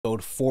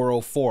Episode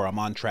 404. I'm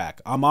on track.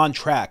 I'm on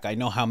track. I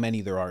know how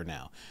many there are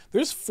now.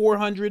 There's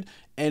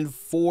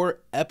 404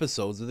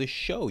 episodes of this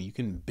show. You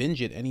can binge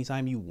it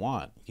anytime you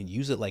want. You can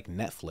use it like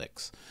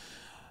Netflix.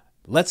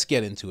 Let's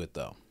get into it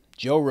though.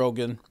 Joe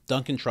Rogan,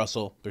 Duncan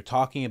Trussell, they're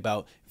talking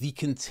about the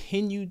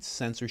continued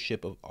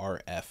censorship of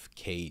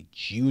RFK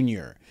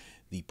Jr.,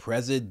 the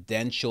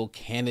presidential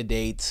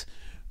candidate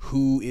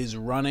who is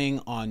running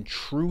on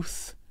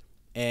truth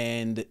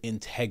and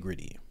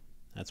integrity.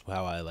 That's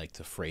how I like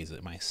to phrase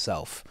it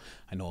myself.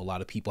 I know a lot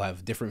of people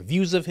have different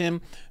views of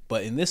him,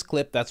 but in this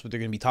clip, that's what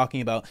they're going to be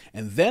talking about.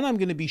 And then I'm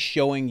going to be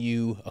showing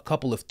you a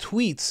couple of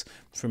tweets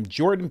from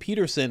Jordan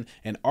Peterson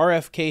and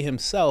RFK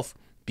himself,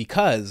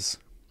 because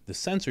the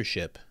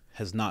censorship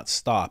has not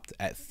stopped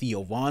at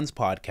Theo Von's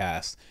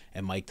podcast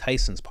and Mike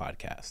Tyson's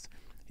podcast.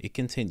 It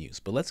continues,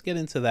 but let's get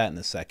into that in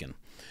a second.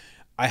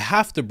 I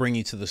have to bring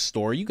you to the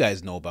store. You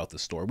guys know about the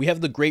store. We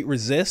have the Great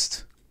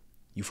Resist.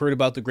 You've heard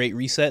about the Great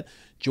Reset.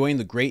 Join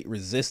the Great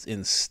Resist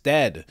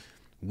instead.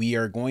 We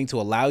are going to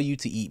allow you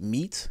to eat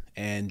meat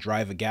and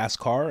drive a gas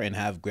car and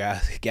have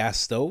gas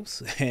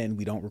stoves, and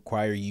we don't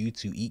require you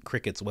to eat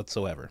crickets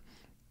whatsoever.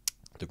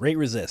 The Great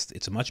Resist,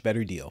 it's a much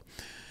better deal.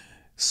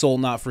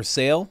 Sold Not For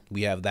Sale,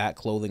 we have that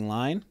clothing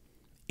line.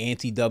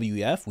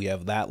 Anti-WF, we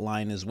have that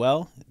line as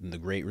well. And the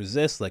Great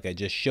Resist, like I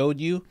just showed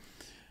you.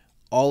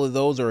 All of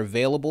those are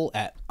available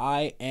at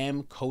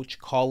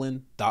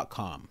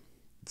IamCoachColin.com.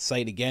 The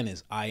site again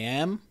is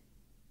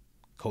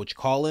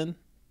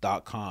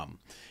IamCoachColin.com.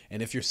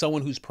 And if you're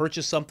someone who's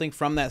purchased something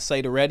from that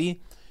site already,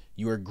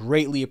 you are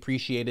greatly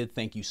appreciated.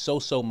 Thank you so,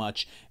 so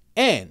much.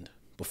 And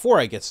before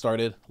I get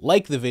started,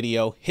 like the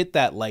video, hit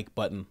that like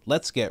button.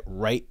 Let's get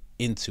right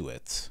into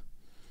it.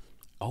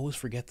 Always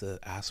forget to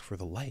ask for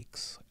the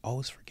likes.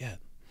 Always forget.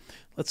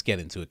 Let's get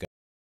into it, guys.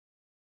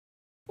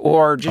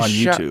 Or just on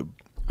YouTube.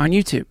 On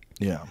YouTube.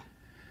 Yeah.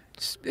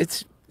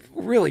 It's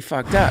really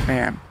fucked up,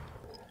 man.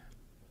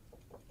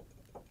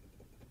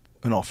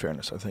 In all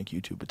fairness, I think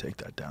YouTube would take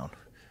that down.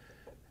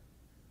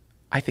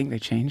 I think they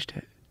changed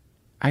it.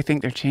 I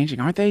think they're changing,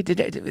 aren't they?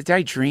 Did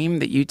I dream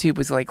that YouTube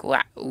was like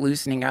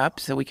loosening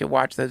up so we could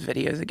watch those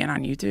videos again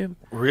on YouTube?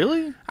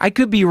 Really? I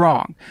could be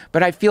wrong,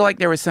 but I feel like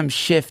there was some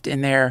shift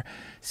in their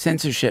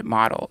censorship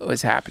model that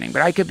was happening,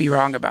 but I could be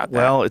wrong about that.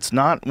 Well, it's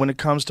not when it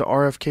comes to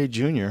RFK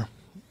Jr.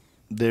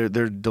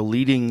 They're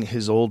deleting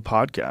his old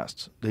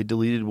podcasts. They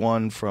deleted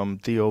one from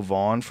Theo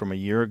Von from a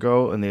year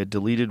ago, and they had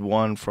deleted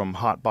one from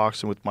Hot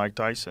Boxing with Mike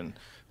Tyson,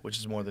 which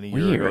is more than a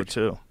year ago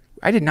too.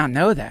 I did not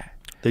know that.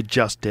 They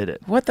just did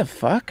it. What the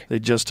fuck? They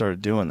just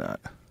started doing that.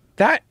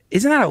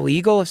 Isn't that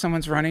illegal if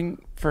someone's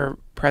running for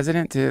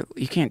president?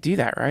 You can't do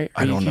that, right?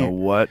 I don't know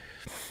what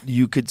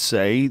you could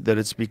say that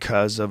it's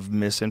because of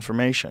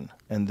misinformation,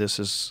 and this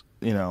is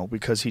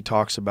because he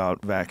talks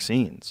about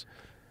vaccines.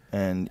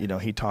 And,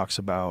 he talks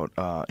about,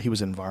 he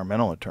was an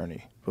environmental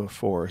attorney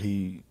before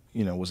he,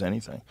 was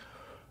anything.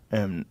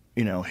 And,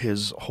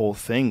 his whole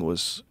thing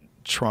was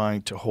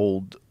trying to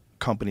hold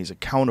companies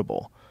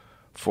accountable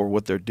for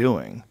what they're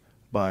doing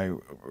by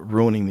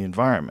ruining the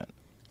environment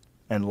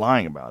and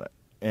lying about it.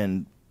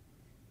 And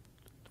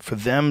for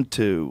them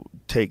to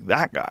take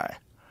that guy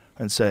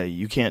and say,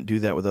 you can't do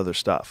that with other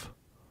stuff.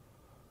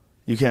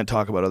 You can't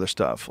talk about other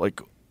stuff.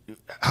 Like,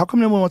 how come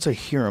no one wants to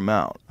hear him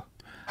out?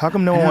 How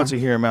come no one wants to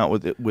hear him out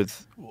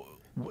with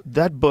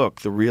that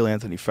book, The Real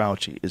Anthony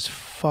Fauci, is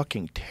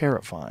fucking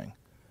terrifying.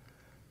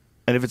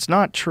 And if it's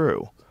not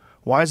true,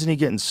 why isn't he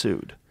getting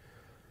sued?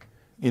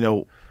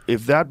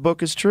 If that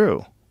book is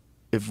true,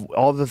 if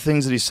all the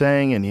things that he's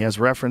saying and he has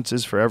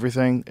references for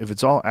everything, if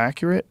it's all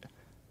accurate,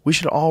 we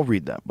should all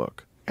read that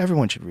book.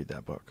 Everyone should read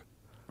that book.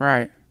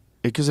 Right.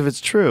 Because if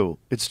it's true,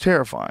 it's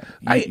terrifying.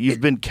 You've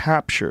been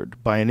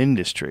captured by an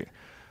industry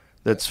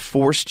that's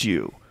forced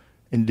you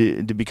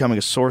into becoming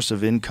a source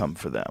of income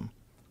for them.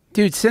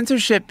 Dude,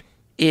 censorship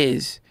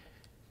has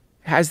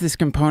this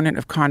component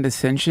of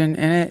condescension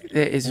in it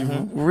that is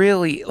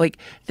really, like,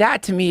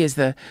 that to me is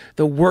the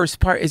worst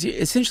part. Is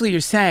essentially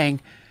you're saying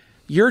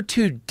you're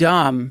too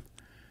dumb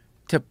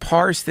to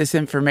parse this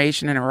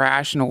information in a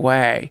rational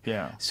way.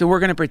 Yeah. So we're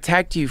going to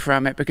protect you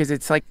from it because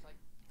it's like...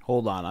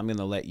 Hold on, I'm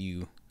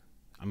going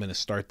to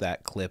start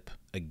that clip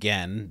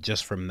again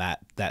just from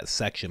that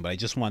section, but I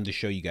just wanted to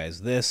show you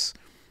guys this.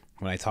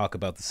 When I talk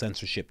about the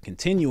censorship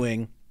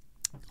continuing,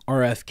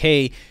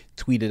 RFK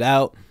tweeted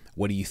out,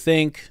 "What do you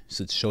think?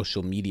 Should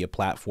social media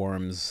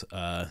platforms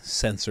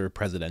censor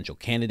presidential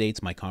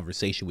candidates? My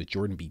conversation with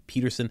Jordan B.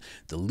 Peterson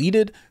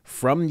deleted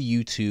from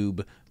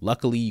YouTube.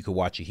 Luckily, you can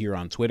watch it here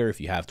on Twitter.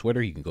 If you have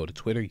Twitter, you can go to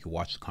Twitter. You can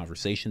watch the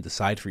conversation,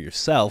 decide for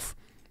yourself."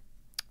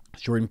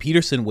 Jordan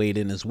Peterson weighed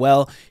in as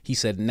well. He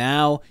said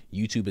now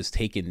YouTube has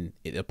taken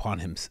it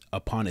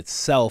upon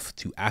itself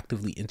to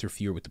actively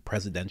interfere with the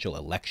presidential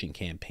election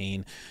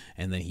campaign.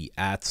 And then he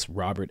adds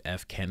Robert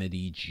F.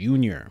 Kennedy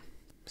Jr.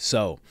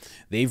 So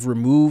they've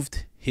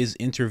removed his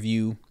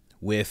interview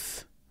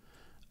with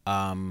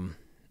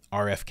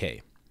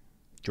RFK,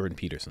 Jordan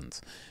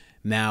Peterson's.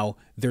 Now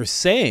they're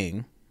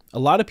saying, a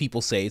lot of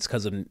people say it's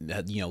because of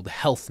the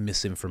health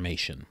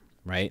misinformation,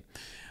 right?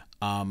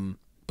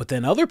 But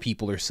then other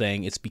people are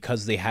saying it's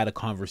because they had a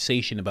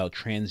conversation about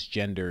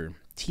transgender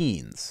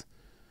teens.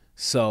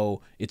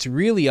 So it's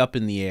really up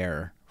in the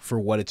air for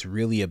what it's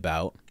really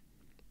about.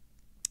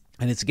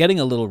 And it's getting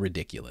a little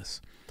ridiculous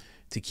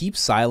to keep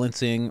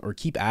silencing or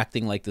keep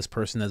acting like this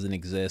person doesn't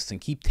exist and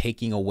keep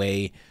taking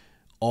away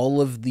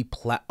all of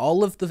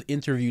the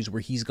interviews where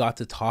he's got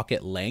to talk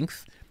at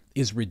length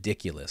is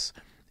ridiculous.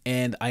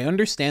 And I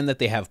understand that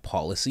they have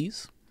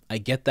policies. I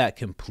get that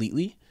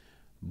completely.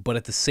 But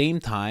at the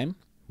same time,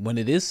 when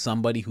it is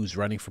somebody who's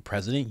running for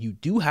president, you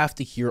do have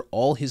to hear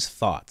all his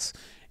thoughts,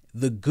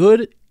 the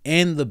good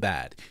and the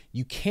bad.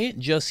 You can't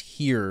just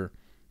hear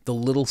the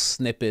little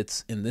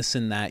snippets and this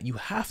and that. You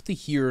have to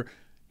hear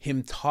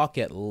him talk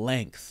at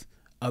length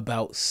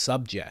about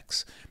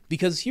subjects.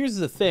 Because here's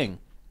the thing,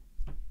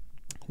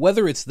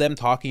 whether it's them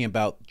talking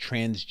about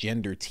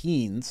transgender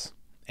teens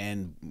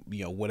and,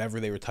 you know,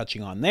 whatever they were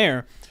touching on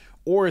there,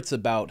 or it's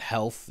about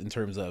health in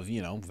terms of,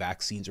 you know,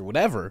 vaccines or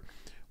whatever,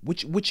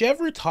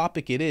 whichever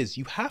topic it is,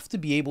 you have to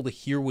be able to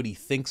hear what he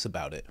thinks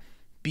about it,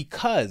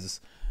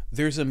 because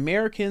there's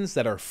Americans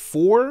that are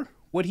for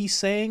what he's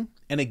saying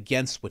and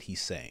against what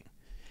he's saying.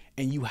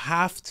 And you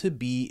have to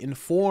be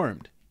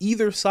informed,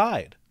 either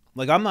side.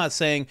 Like, I'm not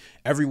saying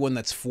everyone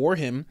that's for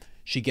him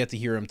should get to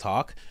hear him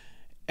talk.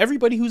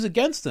 Everybody who's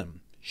against him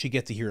should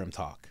get to hear him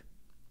talk.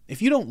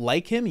 If you don't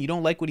like him, you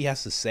don't like what he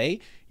has to say,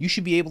 you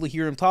should be able to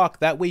hear him talk.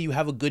 That way you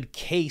have a good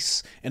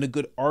case and a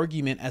good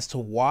argument as to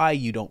why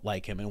you don't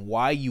like him and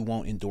why you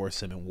won't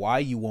endorse him and why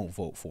you won't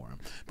vote for him.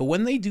 But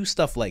when they do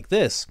stuff like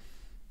this,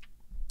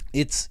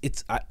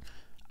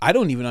 I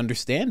don't even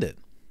understand it.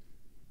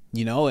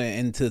 You know,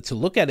 and to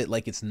look at it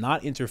like it's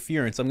not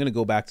interference. I'm going to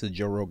go back to the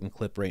Joe Rogan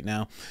clip right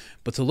now.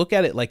 But to look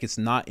at it like it's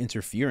not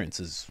interference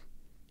is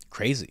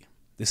crazy.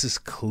 This is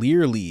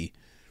clearly,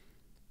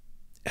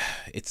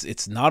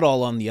 it's not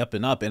all on the up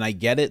and up. And I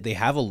get it. They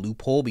have a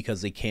loophole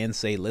because they can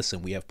say,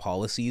 listen, we have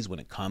policies when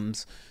it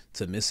comes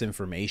to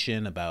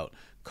misinformation about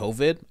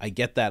COVID. I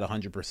get that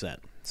 100%.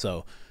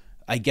 So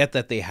I get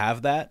that they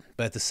have that.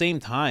 But at the same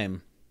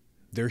time,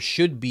 there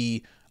should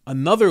be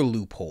another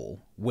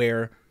loophole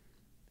where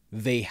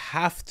they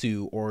have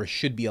to or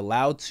should be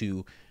allowed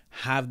to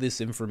have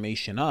this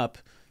information up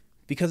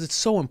because it's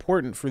so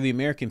important for the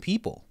American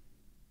people.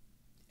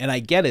 And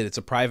I get it. It's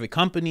a private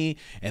company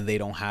and they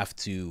don't have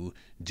to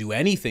do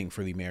anything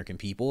for the American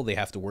people. They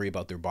have to worry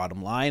about their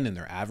bottom line and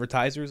their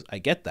advertisers. I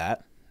get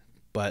that.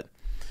 But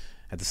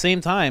at the same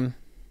time,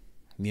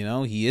 you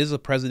know, he is a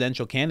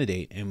presidential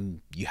candidate and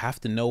you have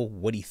to know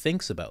what he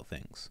thinks about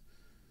things.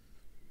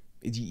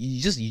 You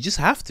just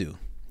have to.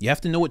 You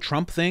have to know what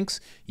Trump thinks.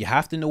 You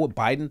have to know what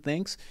Biden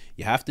thinks.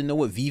 You have to know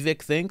what Vivek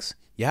thinks.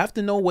 You have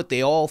to know what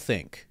they all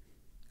think.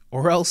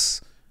 Or else,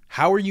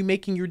 how are you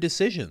making your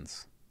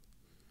decisions?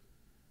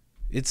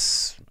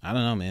 I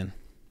don't know, man.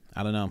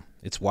 I don't know.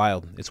 It's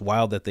wild. It's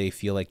wild that they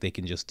feel like they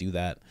can just do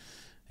that.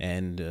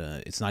 And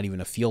it's not even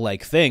a feel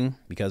like thing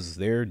because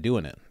they're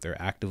doing it.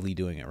 They're actively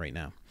doing it right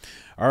now.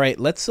 All right,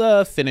 let's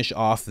finish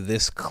off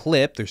this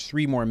clip. There's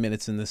 3 more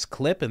minutes in this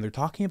clip, and they're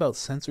talking about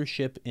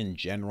censorship in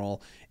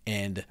general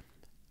and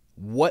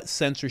what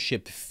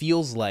censorship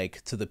feels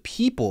like to the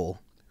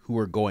people who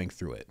are going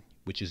through it,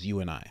 which is you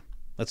and I.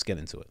 Let's get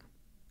into it.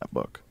 That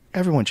book.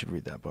 Everyone should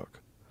read that book.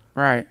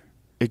 Right.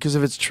 Because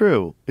if it's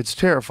true, it's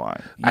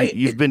terrifying.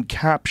 You've been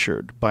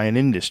captured by an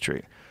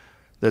industry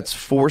that's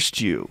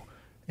forced you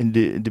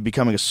into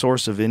becoming a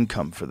source of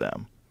income for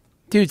them.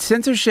 Dude,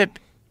 censorship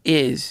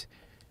has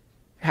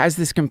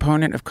this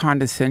component of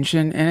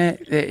condescension in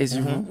it that is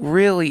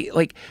really,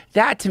 like,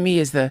 that to me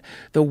is the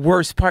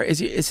worst part.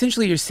 Is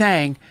essentially you're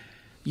saying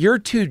you're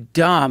too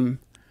dumb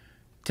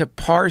to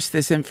parse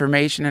this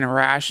information in a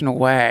rational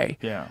way.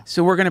 Yeah.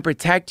 So we're going to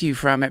protect you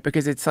from it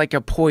because it's like a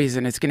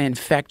poison. It's going to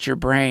infect your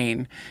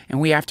brain and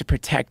we have to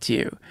protect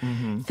you.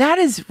 That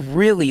is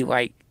really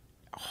like,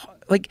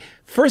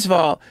 first of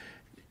all,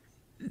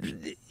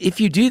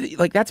 if you do,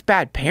 like, that's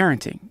bad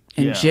parenting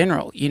in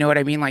general. You know what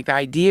I mean? Like, the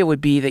idea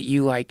would be that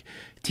you, like,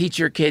 teach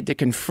your kid to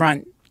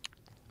confront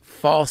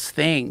false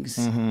things,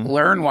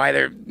 learn why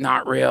they're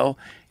not real,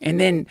 and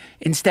then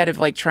instead of,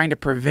 like, trying to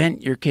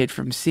prevent your kid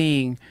from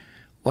seeing,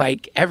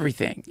 like,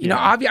 everything. You know,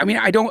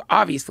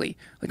 obviously,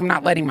 like, I'm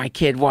not letting my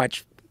kid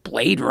watch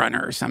Blade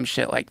Runner or some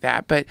shit like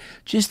that, but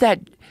just that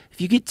if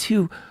you get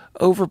too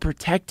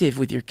overprotective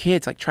with your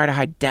kids, like try to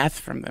hide death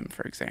from them,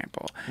 for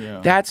example,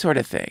 that sort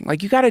of thing.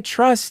 Like, you got to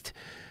trust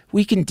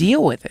we can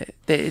deal with it.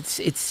 That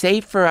it's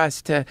safe for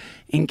us to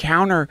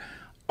encounter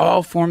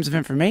all forms of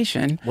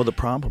information. Well, the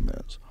problem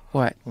is,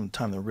 what? From the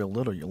time they're real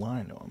little, you're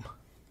lying to them.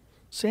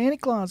 Santa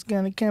Claus is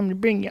gonna come to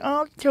bring you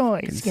all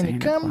toys. He's gonna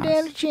come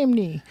down the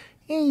chimney,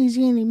 and he's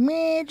gonna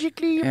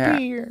magically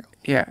appear.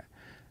 Yeah.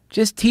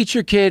 Just teach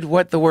your kid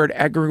what the word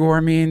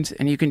egregore means,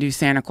 and you can do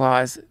Santa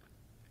Claus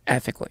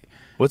ethically.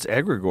 What's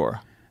egregore?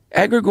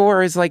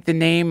 Egregore is like the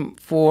name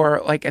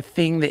for like a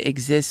thing that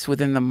exists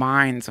within the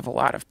minds of a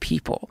lot of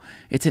people.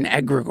 It's an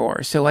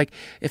egregore. So like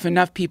if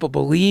enough people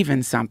believe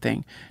in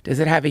something, does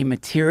it have a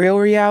material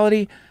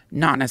reality?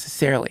 Not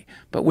necessarily.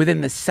 But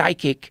within the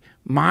psychic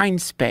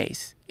mind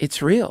space.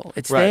 It's real.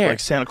 It's Right, there. like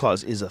Santa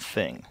Claus is a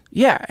thing.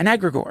 Yeah, an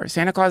egregore.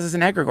 Santa Claus is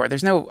an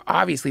egregore.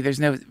 Obviously there's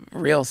no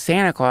real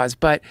Santa Claus,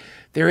 but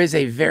there is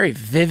a very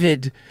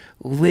vivid,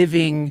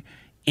 living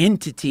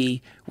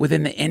entity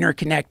within the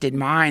interconnected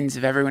minds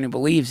of everyone who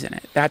believes in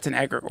it. That's an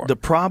egregore. The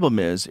problem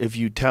is if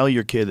you tell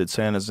your kid that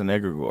Santa's an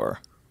egregore,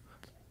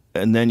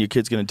 and then your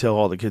kid's going to tell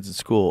all the kids at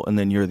school, and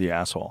then you're the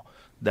asshole.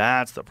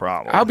 That's the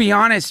problem. I'll be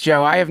honest,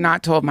 Joe. I have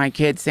not told my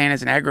kids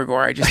Santa's an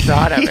egregore. I just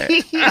thought of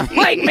it. I'm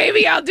like,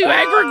 maybe I'll do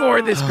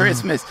egregore this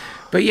Christmas.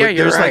 But yeah,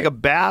 you're there's right. like a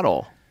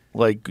battle.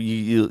 Like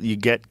you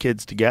get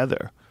kids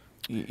together,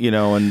 you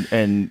know,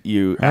 and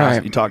you ask,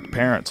 Right. you talk to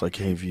parents like,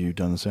 hey, have you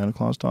done the Santa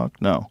Claus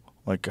talk? No.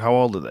 Like, how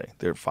old are they?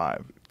 They're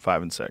 5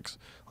 and 6.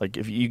 Like,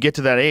 if you get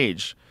to that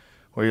age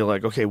where you're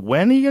like, okay,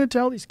 when are you going to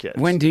tell these kids?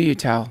 When do you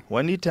tell?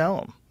 When do you tell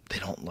them? They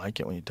don't like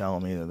it when you tell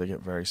them either. They get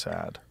very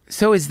sad.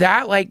 So is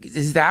that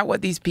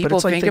what these people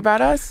it's like think they-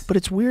 about us? But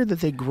it's weird that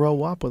they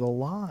grow up with a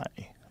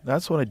lie.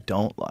 That's what I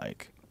don't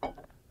like.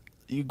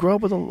 You grow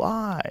up with a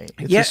lie.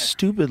 It's Yeah. a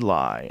stupid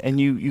lie.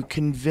 And you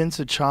convince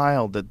a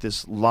child that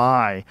this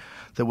lie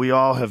that we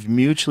all have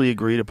mutually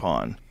agreed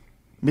upon,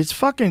 it's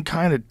fucking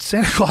kind of,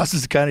 Santa Claus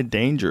is kind of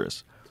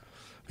dangerous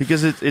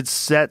because it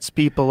sets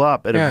people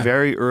up at a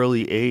very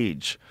early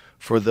age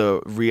for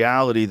the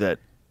reality that,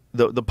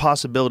 the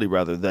possibility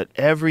rather, that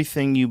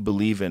everything you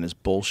believe in is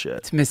bullshit.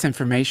 It's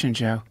misinformation,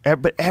 Joe.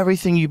 But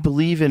everything you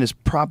believe in is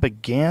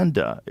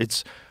propaganda.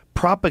 It's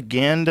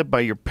propaganda by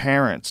your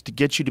parents to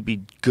get you to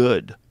be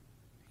good.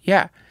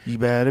 Yeah. You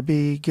better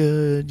be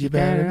good. You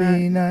better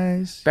be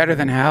nice. Better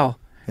than hell.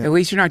 At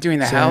least you're not doing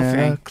the hell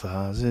Santa thing.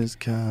 Claus is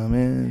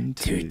coming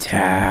To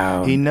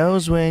town. He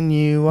knows when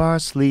you are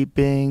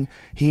sleeping.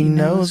 He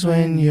knows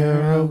when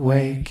you're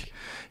awake.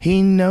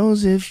 He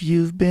knows if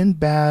you've been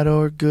bad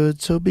or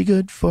good. So be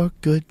good for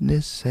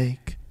goodness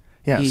sake.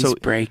 Yeah. He's So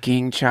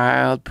breaking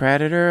child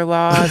predator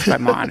laws by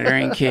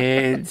monitoring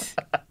kids.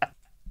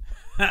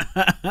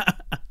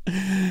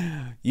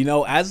 You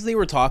know, as they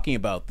were talking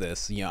about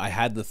this, you know, I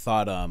had the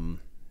thought,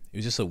 it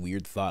was just a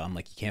weird thought. I'm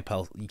like,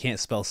 you can't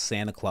spell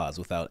Santa Claus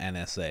without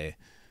NSA.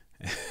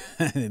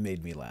 And it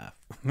made me laugh.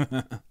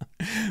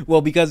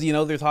 Well, because, you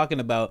know, they're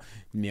talking about,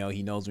 you know,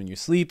 he knows when you're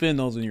sleeping,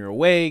 knows when you're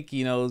awake,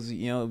 he knows,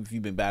 you know, if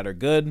you've been bad or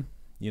good.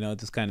 You know, it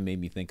just kind of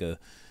made me think of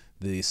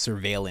the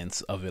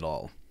surveillance of it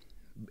all.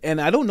 And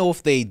I don't know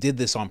if they did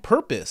this on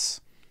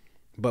purpose,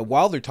 but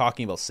while they're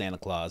talking about Santa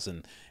Claus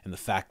and the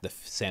fact that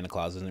Santa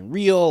Claus isn't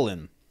real,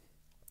 and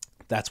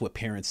that's what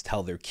parents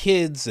tell their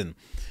kids and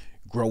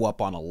grow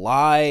up on a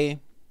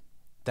lie,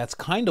 that's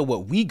kind of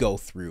what we go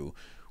through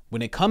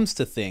when it comes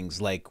to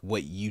things like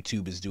what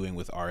YouTube is doing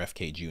with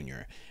RFK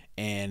Jr.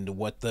 and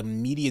what the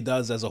media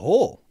does as a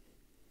whole.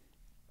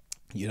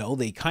 You know,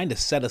 they kind of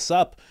set us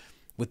up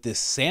with this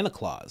Santa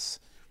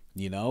Claus,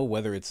 you know,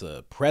 whether it's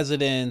a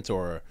president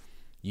or,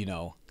 you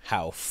know,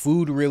 how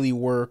food really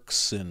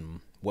works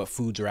and what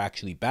foods are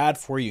actually bad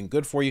for you and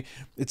good for you.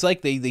 It's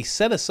like they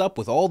set us up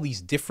with all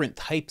these different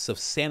types of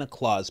Santa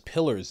Claus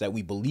pillars that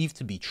we believe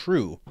to be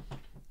true.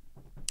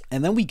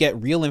 And then we get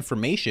real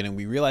information and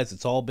we realize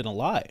it's all been a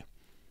lie.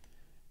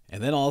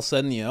 And then all of a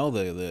sudden, you know,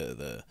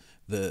 the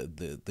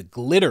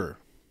glitter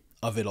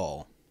of it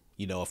all,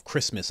 you know, of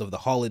Christmas, of the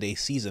holiday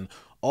season,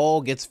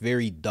 all gets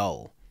very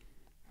dull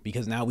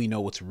because now we know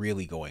what's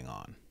really going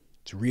on.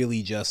 It's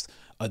really just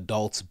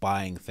adults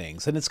buying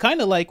things. And it's kind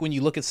of like when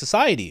you look at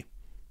society,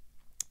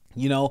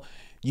 you know,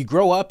 you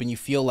grow up and you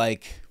feel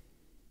like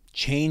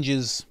change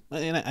is,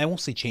 and I won't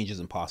say change is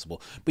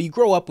impossible, but you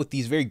grow up with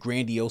these very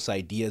grandiose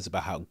ideas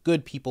about how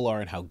good people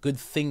are and how good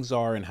things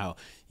are and how,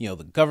 you know,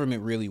 the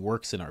government really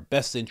works in our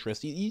best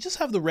interest. You just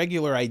have the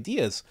regular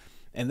ideas.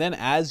 And then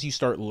as you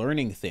start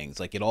learning things,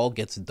 like it all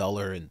gets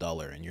duller and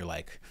duller and you're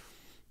like,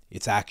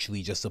 it's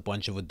actually just a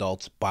bunch of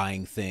adults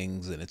buying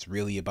things and it's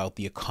really about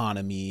the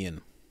economy.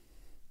 And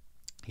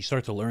you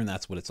start to learn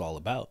that's what it's all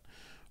about,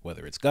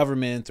 whether it's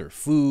government or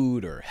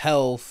food or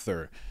health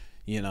or,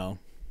 you know,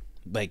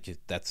 like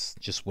that's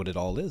just what it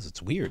all is.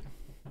 It's weird.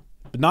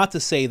 But not to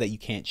say that you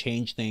can't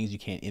change things, you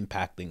can't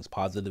impact things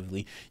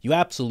positively. You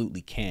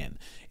absolutely can.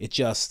 It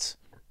just,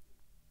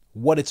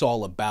 what it's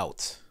all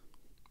about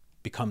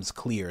becomes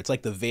clear. It's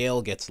like the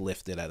veil gets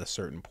lifted at a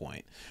certain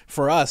point.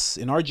 For us,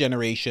 in our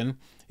generation,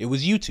 it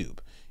was YouTube.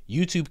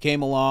 YouTube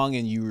came along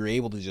and you were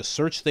able to just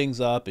search things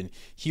up and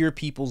hear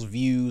people's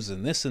views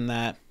and this and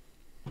that.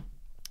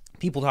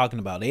 People talking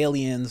about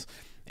aliens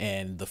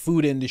and the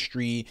food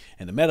industry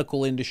and the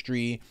medical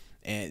industry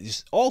and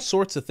just all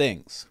sorts of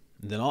things.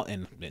 And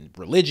then and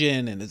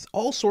religion and it's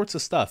all sorts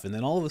of stuff. And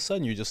then all of a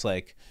sudden you're just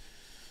like,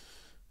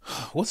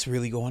 what's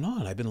really going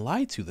on? I've been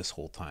lied to this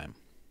whole time.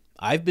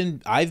 I've been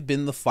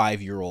the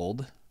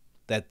 5-year-old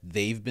that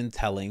they've been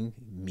telling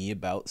me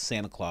about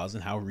Santa Claus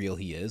and how real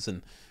he is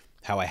and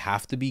how I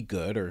have to be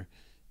good, or,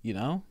 you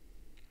know.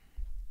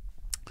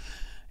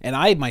 And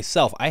I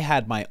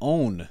had my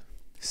own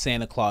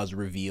Santa Claus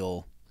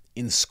reveal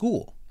in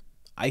school.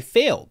 I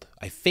failed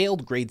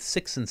grade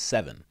 6 and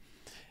 7.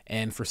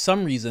 And for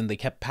some reason they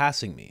kept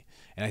passing me.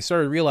 And I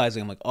started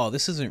realizing, I'm like, oh,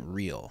 this isn't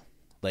real.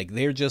 Like,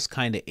 they're just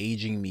kind of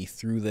aging me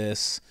through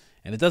this,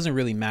 and it doesn't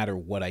really matter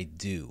what I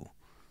do.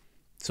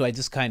 So I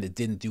just kind of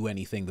didn't do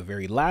anything the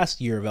very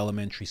last year of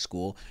elementary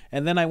school,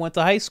 and then I went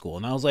to high school,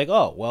 and I was like,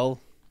 oh, well,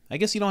 I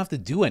guess you don't have to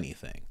do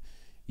anything.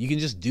 You can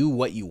just do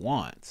what you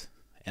want.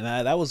 And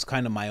that was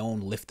kind of my own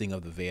lifting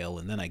of the veil.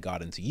 And then I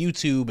got into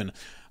YouTube, and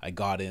I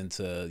got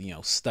into,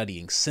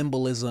 studying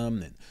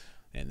symbolism,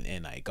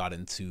 and I got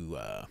into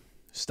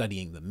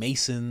studying the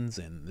Masons,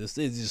 and this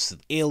is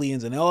just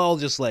aliens, and it all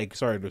just like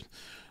started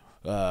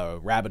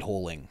rabbit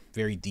holing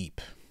very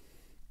deep.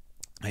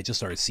 I just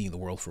started seeing the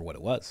world for what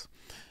it was.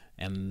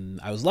 And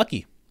I was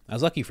lucky. I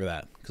was lucky for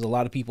that, because a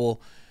lot of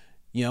people,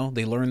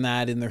 they learn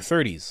that in their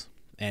 30s,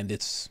 and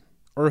it's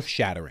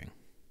earth-shattering.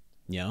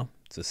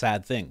 It's a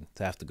sad thing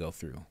to have to go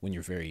through when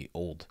you're very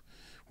old,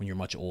 when you're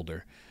much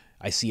older.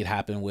 I see it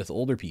happen with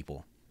older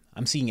people.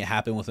 I'm seeing it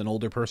happen with an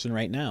older person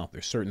right now.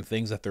 There's certain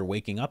things that they're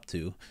waking up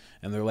to,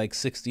 and they're like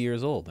 60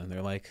 years old, and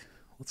they're like,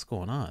 what's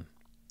going on?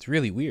 It's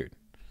really weird.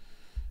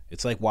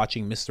 It's like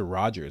watching Mr.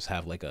 Rogers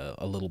have like a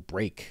little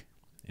break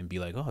and be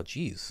like, oh,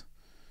 geez,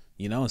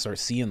 and start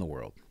seeing the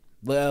world.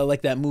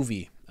 Like that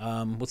movie.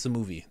 What's the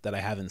movie that I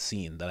haven't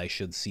seen that I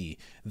should see?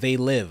 They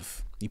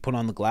Live. You put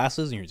on the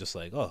glasses and you're just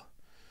like, oh,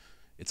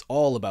 it's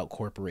all about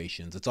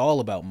corporations. It's all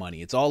about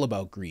money. It's all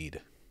about greed.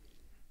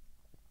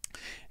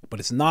 But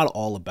it's not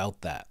all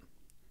about that.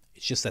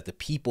 It's just that the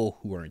people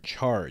who are in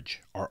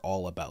charge are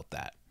all about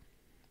that.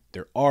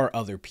 There are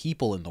other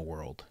people in the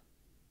world,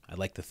 I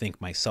like to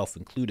think myself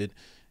included,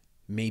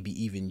 maybe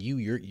even you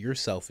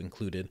yourself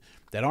included,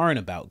 that aren't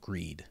about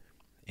greed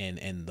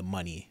and the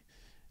money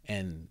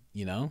and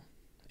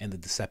the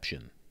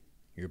deception.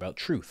 You're about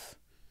truth,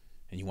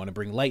 and you want to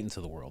bring light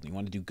into the world. You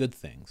want to do good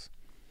things.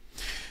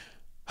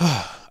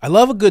 I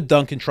love a good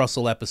Duncan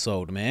Trussell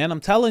episode, man.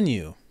 I'm telling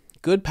you,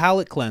 good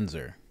palate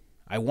cleanser.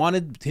 I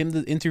wanted him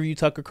to interview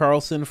Tucker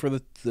Carlson for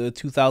the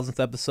 2000th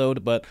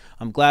episode, but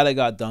I'm glad I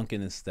got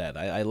Duncan instead.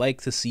 I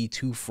like to see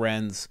two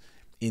friends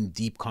in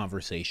deep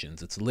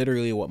conversations. It's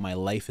literally what my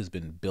life has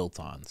been built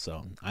on,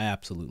 so I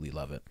absolutely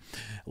love it.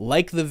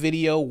 Like the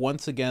video.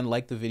 Once again,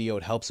 like the video.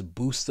 It helps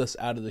boost us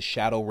out of the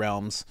shadow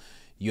realms.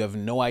 You have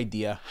no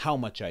idea how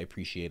much I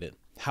appreciate it,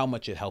 how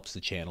much it helps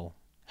the channel,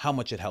 how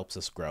much it helps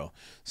us grow.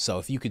 So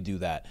if you could do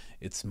that,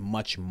 it's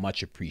much,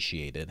 much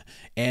appreciated.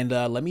 And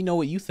let me know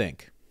what you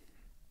think.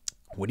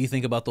 What do you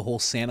think about the whole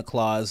Santa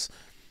Claus,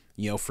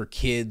 for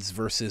kids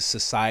versus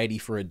society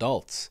for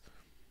adults?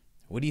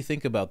 What do you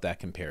think about that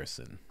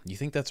comparison? Do you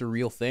think that's a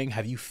real thing?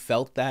 Have you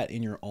felt that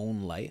in your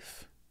own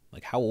life?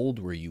 Like, how old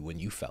were you when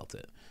you felt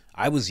it?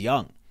 I was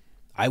young.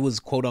 I was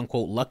quote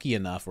unquote lucky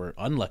enough or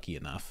unlucky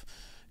enough,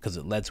 because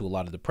it led to a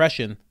lot of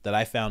depression, that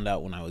I found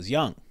out when I was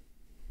young.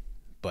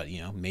 But,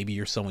 maybe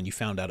you're someone you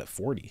found out at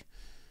 40.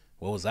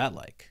 What was that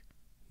like?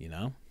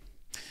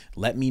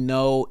 Let me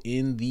know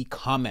in the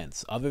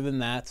comments. Other than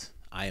that,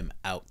 I am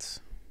out.